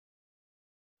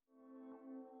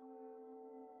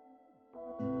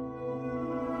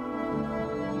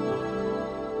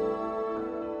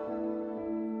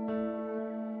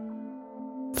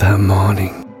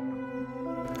morning,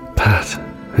 Pat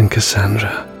and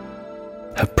Cassandra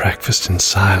have breakfast in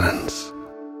silence,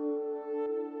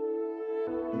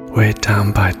 weighed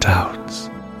down by doubts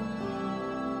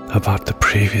about the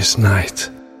previous night,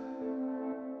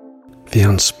 the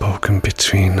unspoken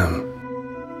between them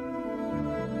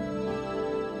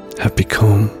have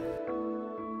become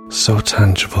so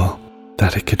tangible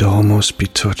that it could almost be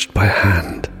touched by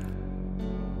hand.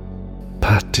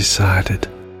 Pat decided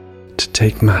to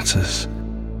take matters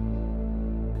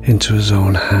into his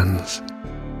own hands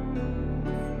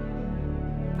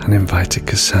and invited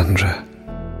Cassandra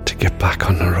to get back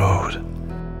on the road.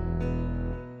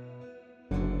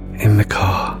 In the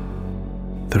car,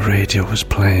 the radio was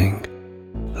playing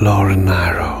Laura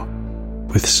Nyro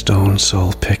with Stone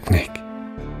Soul Picnic.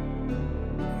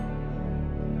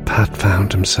 Pat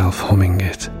found himself humming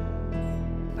it,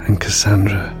 and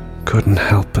Cassandra couldn't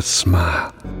help but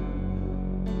smile.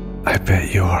 "I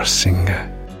bet you're a singer."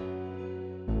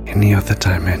 In the other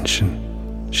dimension,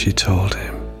 she told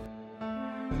him.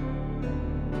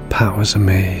 Pat was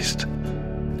amazed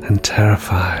and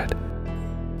terrified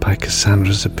by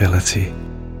Cassandra's ability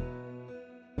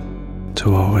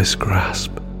to always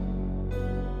grasp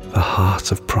the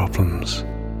heart of problems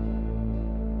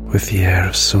with the air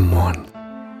of someone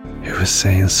who was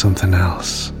saying something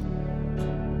else.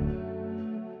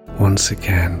 Once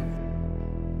again,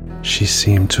 she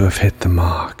seemed to have hit the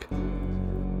mark.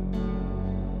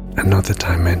 Another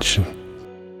dimension.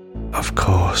 Of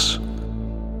course,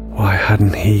 why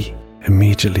hadn't he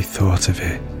immediately thought of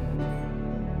it?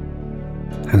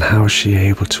 And how was she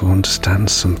able to understand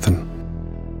something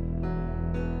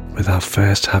without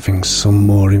first having some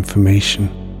more information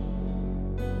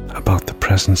about the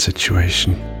present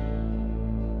situation?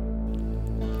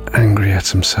 Angry at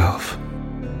himself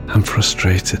and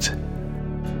frustrated,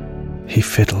 he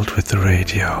fiddled with the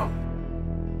radio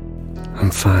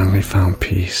and finally found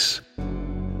peace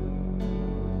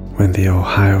when the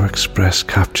Ohio Express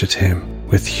captured him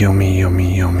with "Yummy,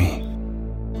 yummy, yummy"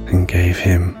 and gave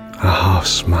him a half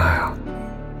smile.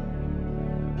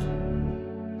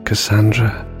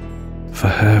 Cassandra, for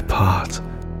her part,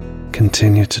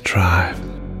 continued to drive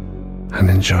and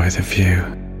enjoy the view,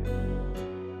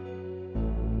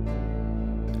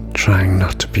 trying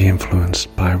not to be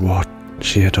influenced by what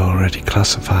she had already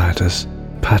classified as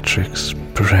Patrick's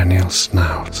perennial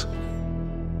snout.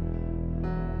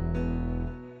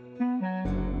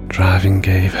 Driving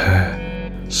gave her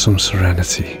some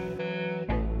serenity,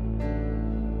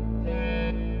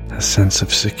 a sense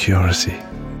of security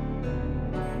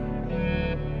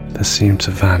that seemed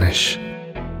to vanish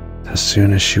as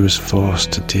soon as she was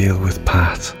forced to deal with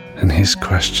Pat and his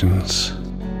questions.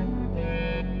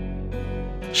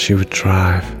 She would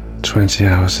drive 20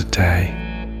 hours a day,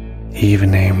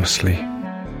 even aimlessly,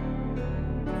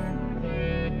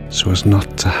 so as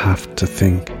not to have to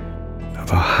think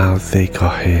about how they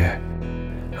got here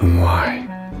and why.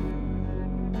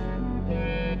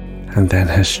 And then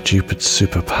her stupid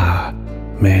superpower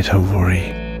made her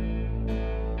worry,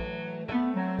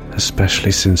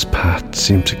 especially since Pat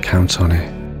seemed to count on it,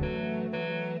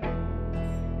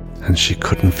 and she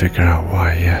couldn't figure out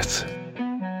why yet.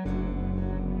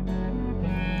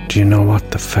 "Do you know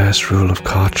what the first rule of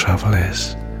car travel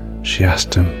is?" she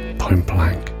asked him point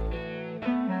blank.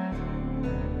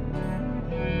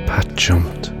 Pat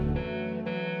jumped.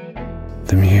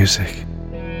 "The music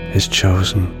is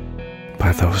chosen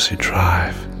by those who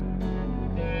drive.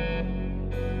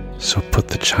 So put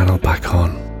the channel back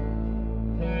on."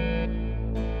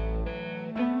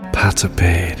 Pat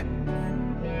obeyed.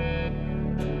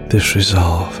 This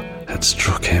resolve had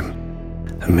struck him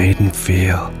and made him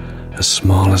feel as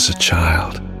small as a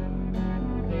child.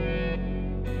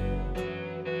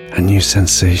 A new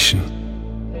sensation,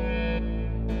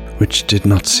 which did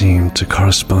not seem to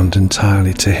correspond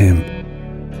entirely to him,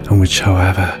 and which,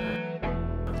 however,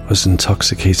 was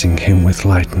intoxicating him with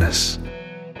lightness.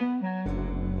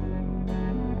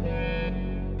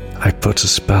 "I put a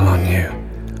spell on you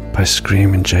by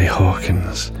Screaming Jay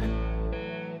Hawkins,"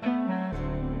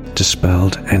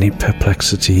 dispelled any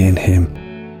perplexity in him.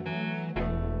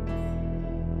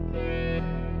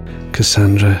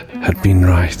 Cassandra had been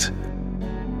right,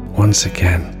 once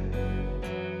again.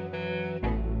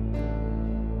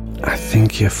 "I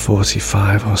think you're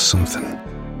 45 or something.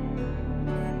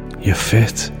 You're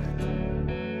fit.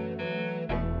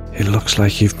 It looks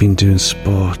like you've been doing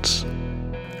sports,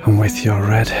 and with your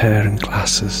red hair and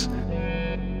glasses,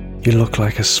 you look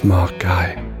like a smart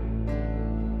guy."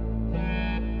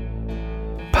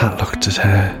 Pat looked at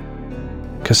her.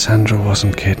 Cassandra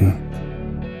wasn't kidding.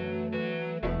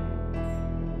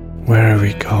 "Where are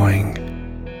we going?"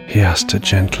 he asked her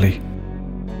gently.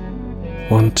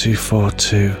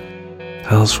 1242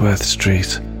 Ellsworth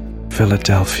Street,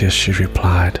 Philadelphia, she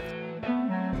replied.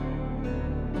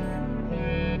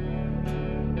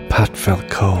 Pat felt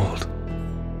cold.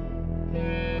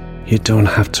 You don't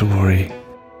have to worry.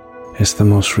 It's the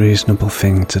most reasonable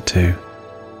thing to do.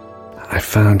 I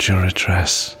found your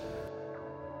address.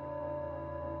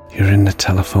 You're in the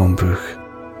telephone book.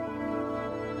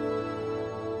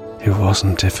 It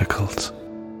wasn't difficult.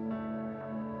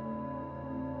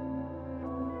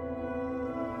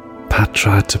 Pat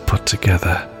tried to put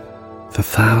together the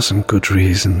 1,000 good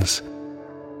reasons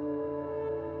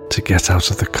to get out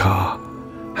of the car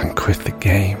and quit the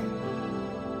game.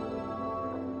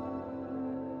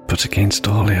 But against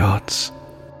all the odds,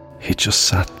 he just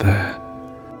sat there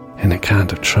in a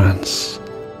kind of trance.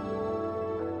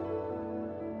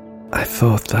 I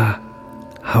thought that,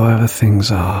 however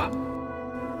things are,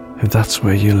 if that's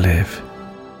where you live,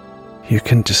 you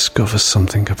can discover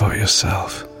something about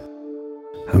yourself,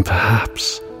 and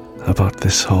perhaps about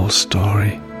this whole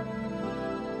story.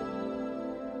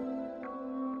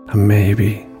 And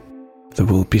maybe there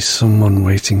will be someone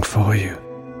waiting for you,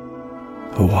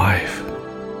 a wife,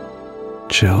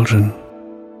 children,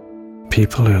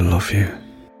 people who love you,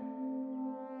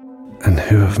 and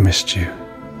who have missed you.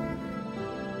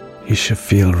 You should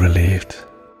feel relieved.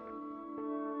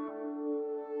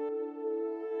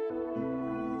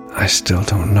 I still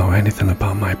don't know anything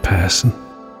about my person.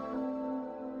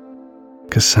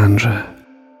 Cassandra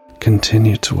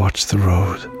continued to watch the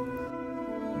road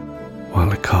while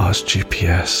the car's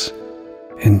GPS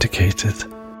indicated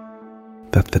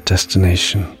that the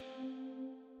destination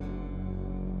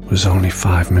was only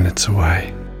 5 minutes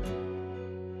away.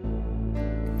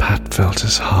 Pat felt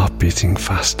his heart beating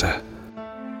faster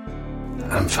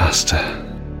and faster,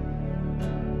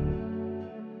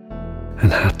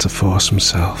 and had to force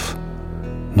himself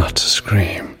not to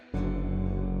scream.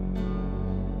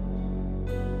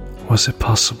 Was it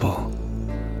possible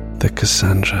that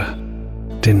Cassandra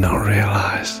did not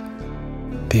realize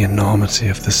the enormity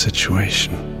of the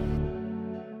situation?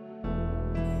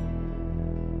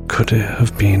 Could it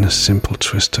have been a simple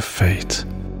twist of fate,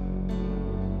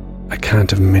 a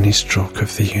kind of mini-stroke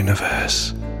of the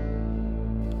universe,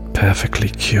 perfectly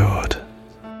cured?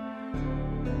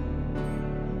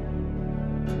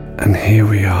 And here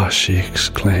we are, she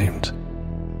exclaimed,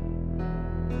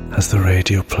 as the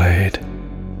radio played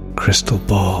Crystal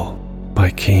Ball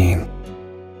by Keane.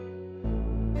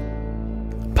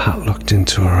 Pat looked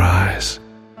into her eyes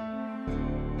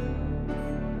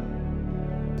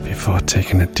before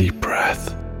taking a deep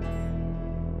breath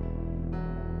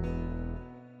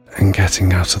and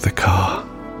getting out of the car.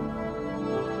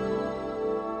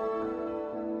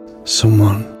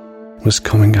 Someone was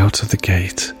coming out of the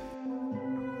gate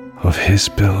of his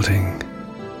building,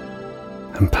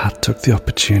 and Pat took the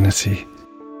opportunity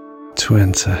to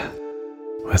enter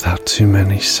without too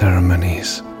many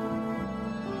ceremonies.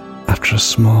 After a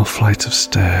small flight of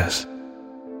stairs,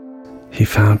 he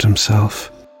found himself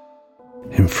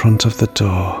in front of the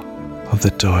door of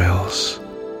the Doyles.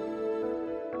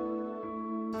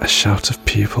 A shout of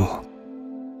people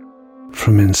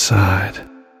from inside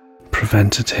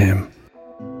prevented him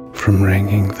from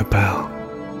ringing the bell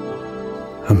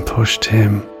and pushed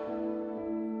him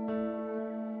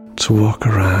to walk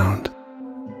around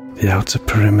the outer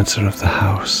perimeter of the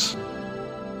house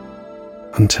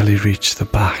until he reached the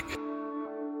back.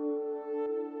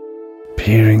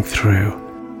 Peering through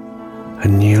a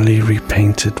newly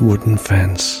repainted wooden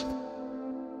fence,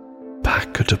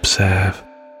 Pat could observe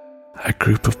a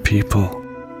group of people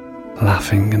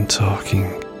laughing and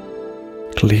talking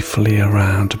gleefully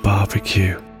around a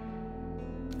barbecue,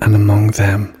 and among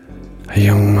them a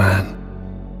young man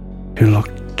who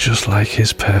looked just like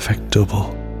his perfect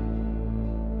double.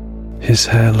 His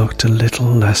hair looked a little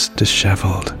less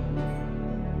dishevelled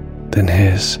than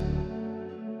his,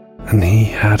 and he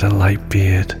had a light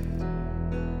beard,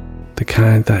 the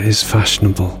kind that is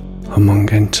fashionable among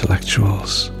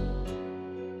intellectuals.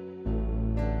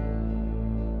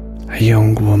 A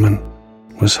young woman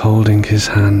was holding his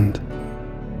hand,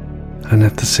 and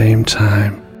at the same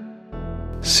time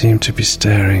seemed to be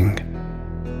staring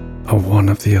at one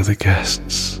of the other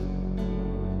guests.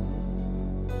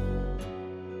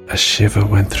 A shiver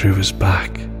went through his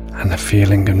back, and a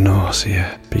feeling of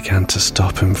nausea began to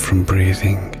stop him from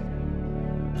breathing.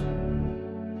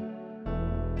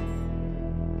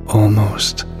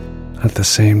 Almost at the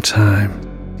same time,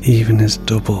 even his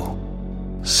double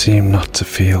seemed not to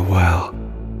feel well,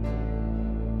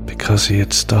 because he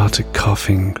had started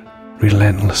coughing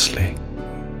relentlessly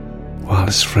while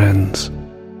his friends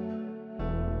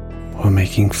were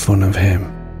making fun of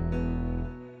him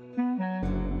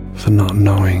for not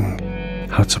knowing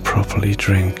how to properly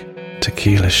drink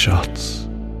tequila shots.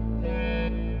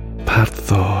 Pat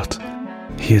thought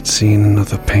he had seen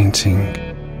another painting,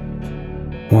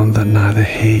 one that neither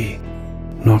he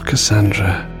nor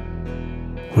Cassandra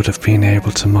would have been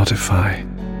able to modify,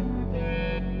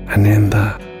 and in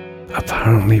that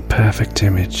apparently perfect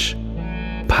image,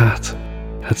 Pat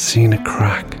had seen a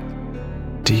crack,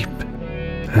 deep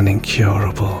and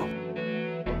incurable.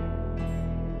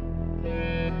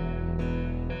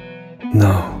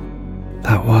 No,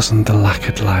 that wasn't the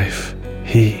lacquered life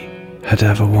he had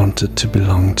ever wanted to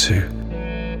belong to.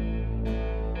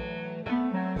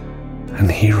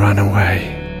 And he ran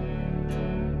away.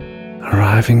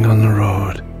 Arriving on the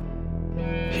road,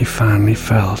 he finally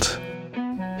felt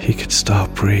he could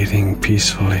start breathing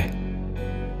peacefully.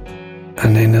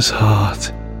 And in his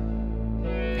heart,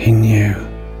 he knew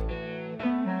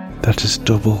that his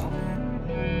double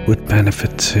would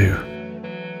benefit too.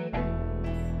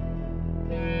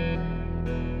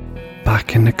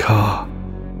 Back in the car,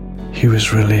 he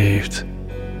was relieved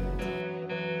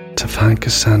to find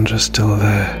Cassandra still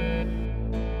there,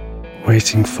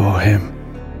 waiting for him,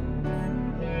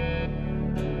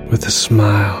 with a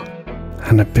smile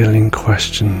and a billion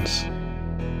questions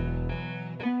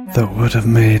that would have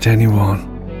made anyone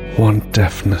want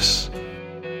deafness.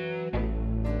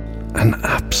 An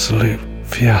absolute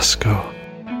fiasco.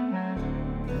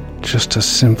 Just a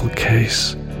simple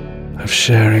case of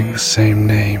sharing the same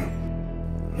name.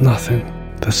 Nothing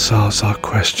that solves our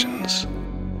questions,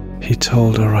 he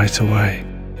told her right away.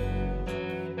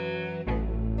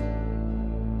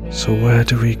 So where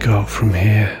do we go from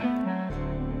here?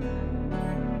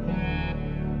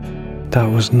 That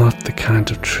was not the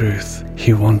kind of truth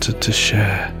he wanted to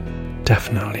share.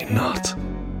 Definitely not.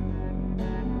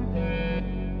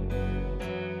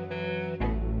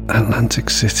 Atlantic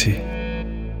City.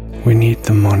 We need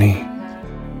the money,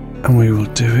 and we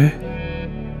will do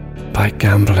it by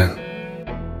gambling.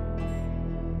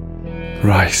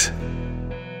 Right.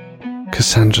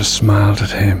 Cassandra smiled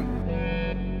at him,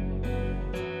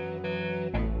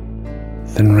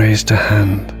 then raised a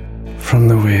hand from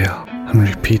the wheel and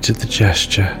repeated the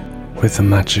gesture with the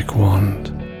magic wand.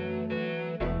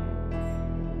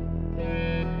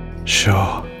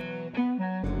 Sure.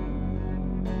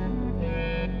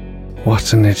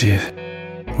 What an idiot.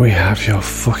 We have your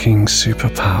fucking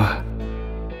superpower.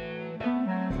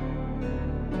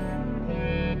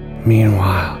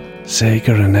 Meanwhile,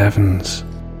 Zager and Evans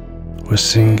were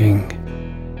singing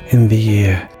in the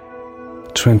year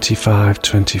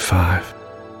 2525.